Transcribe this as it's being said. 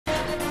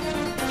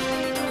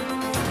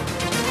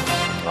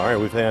All right,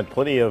 we've had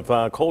plenty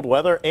of cold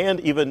weather and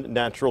even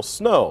natural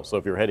snow. So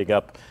if you're heading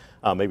up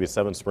maybe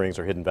Seven Springs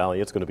or Hidden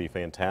Valley, it's going to be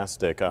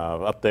fantastic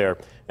up there.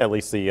 At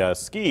least the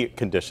ski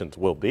conditions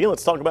will be.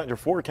 Let's talk about your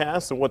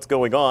forecast and what's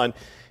going on.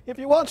 If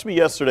you watched me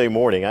yesterday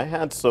morning, I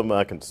had some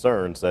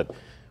concerns that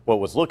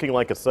what was looking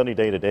like a sunny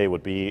day today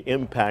would be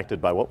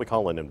impacted by what we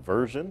call an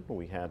inversion.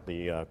 We had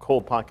the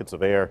cold pockets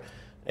of air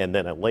and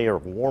then a layer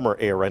of warmer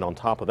air right on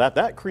top of that.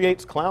 That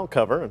creates cloud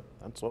cover, and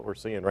that's what we're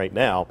seeing right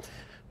now.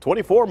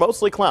 24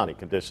 mostly cloudy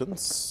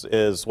conditions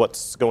is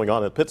what's going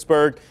on in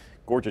Pittsburgh.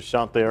 Gorgeous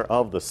shot there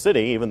of the city,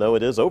 even though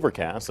it is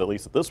overcast. At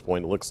least at this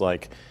point, it looks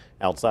like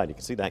outside. You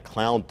can see that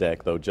cloud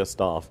deck, though,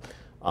 just off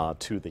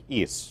to the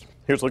east.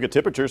 Here's a look at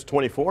temperatures.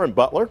 24 in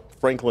Butler,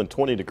 Franklin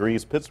 20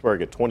 degrees,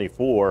 Pittsburgh at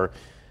 24,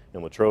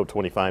 in Latrobe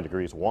 25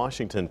 degrees,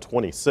 Washington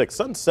 26.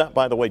 Sunset,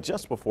 by the way,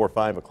 just before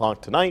 5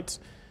 o'clock tonight.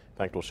 In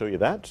fact, we'll show you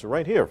that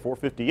right here.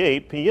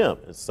 4:58 p.m.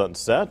 is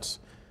sunset.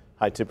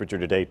 High temperature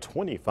today,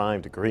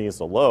 25 degrees.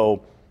 The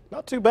low,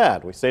 not too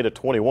bad. We stayed at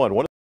 21.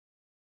 One of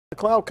the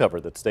cloud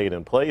cover that stayed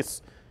in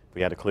place. If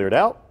we had to clear it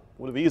out,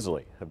 would have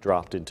easily have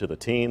dropped into the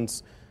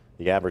teens.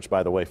 The average,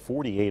 by the way,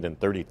 48 and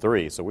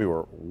 33. So we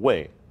were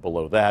way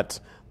below that.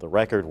 The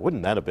record,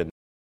 wouldn't that have been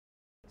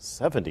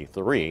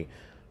 73?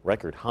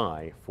 Record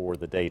high for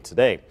the day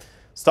today.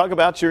 Let's talk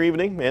about your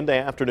evening and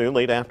afternoon,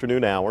 late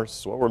afternoon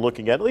hours. What we're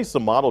looking at least the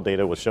model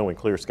data was showing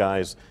clear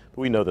skies,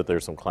 but we know that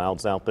there's some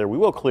clouds out there. We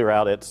will clear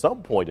out at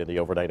some point in the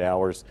overnight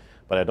hours,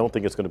 but I don't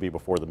think it's going to be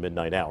before the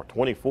midnight hour.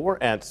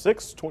 24 at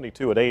 6,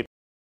 22 at 8,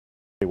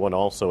 21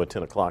 also at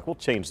 10 o'clock. We'll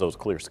change those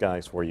clear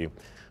skies for you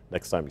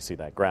next time you see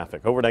that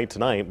graphic. Overnight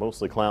tonight,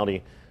 mostly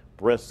cloudy,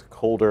 brisk,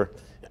 colder.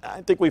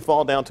 I think we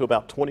fall down to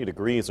about 20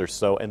 degrees or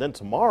so. And then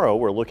tomorrow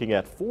we're looking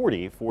at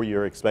 40 for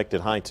your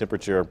expected high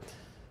temperature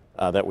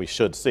that we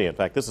should see. In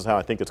fact, this is how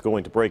I think it's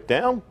going to break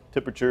down.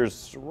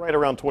 Temperatures right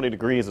around 20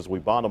 degrees as we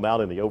bottom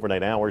out in the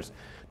overnight hours.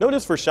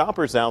 Notice for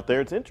shoppers out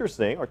there, it's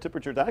interesting. Our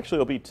temperatures actually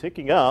will be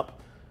ticking up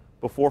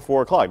before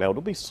 4 o'clock. Now,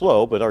 it'll be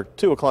slow, but our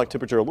 2 o'clock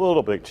temperature a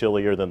little bit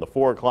chillier than the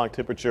 4 o'clock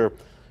temperature.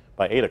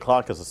 By 8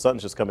 o'clock as the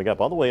sun's just coming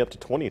up all the way up to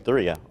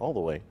 23. Yeah, all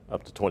the way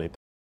up to 23.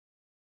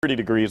 30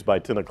 degrees by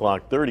 10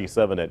 o'clock,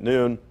 37 at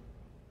noon.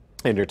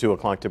 And your 2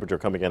 o'clock temperature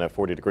coming in at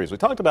 40 degrees. We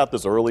talked about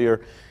this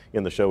earlier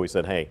in the show. We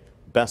said, hey,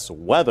 best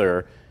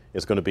weather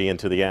is going to be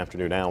into the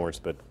afternoon hours,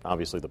 but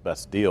obviously the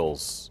best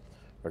deals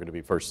are going to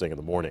be first thing in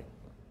the morning.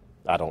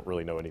 I don't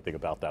really know anything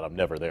about that. I'm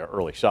never there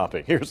early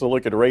shopping. Here's a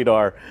look at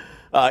radar.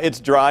 It's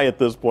dry at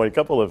this point. A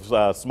couple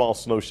of small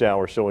snow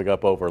showers showing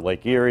up over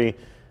Lake Erie.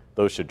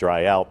 Those should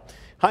dry out.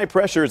 High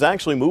pressure is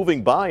actually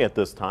moving by at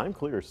this time.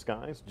 Clear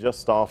skies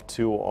just off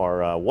to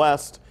our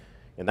west.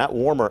 And that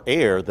warmer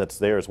air that's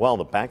there as well,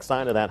 the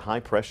backside of that high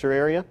pressure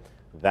area,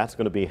 that's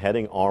going to be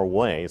heading our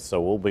way.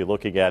 So we'll be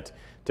looking at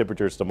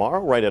temperatures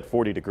tomorrow right at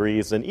 40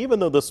 degrees. And even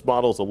though this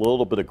model is a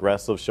little bit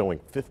aggressive, showing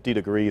 50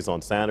 degrees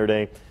on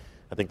Saturday,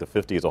 I think the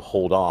 50s will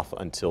hold off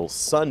until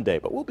Sunday.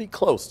 But we'll be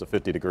close to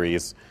 50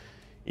 degrees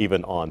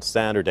even on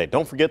Saturday.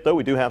 Don't forget, though,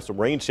 we do have some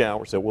rain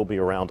showers that will be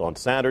around on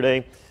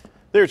Saturday.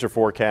 There's your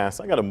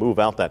forecast. I got to move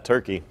out that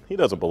turkey. He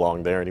doesn't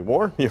belong there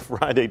anymore. Your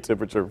Friday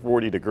temperature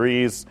 40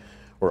 degrees.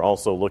 We're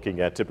also looking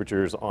at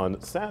temperatures on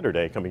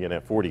Saturday coming in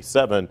at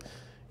 47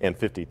 and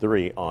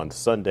 53 on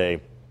Sunday.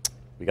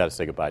 We got to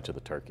say goodbye to the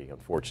turkey,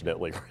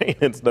 unfortunately. Rain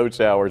and snow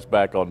showers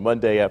back on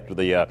Monday after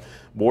the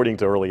morning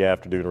to early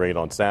afternoon rain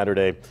on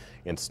Saturday,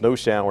 and snow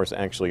showers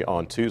actually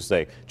on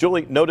Tuesday.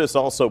 Julie, notice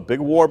also big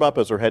warm up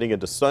as we're heading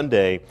into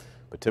Sunday,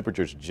 but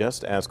temperatures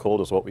just as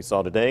cold as what we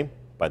saw today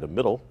by the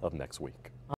middle of next week.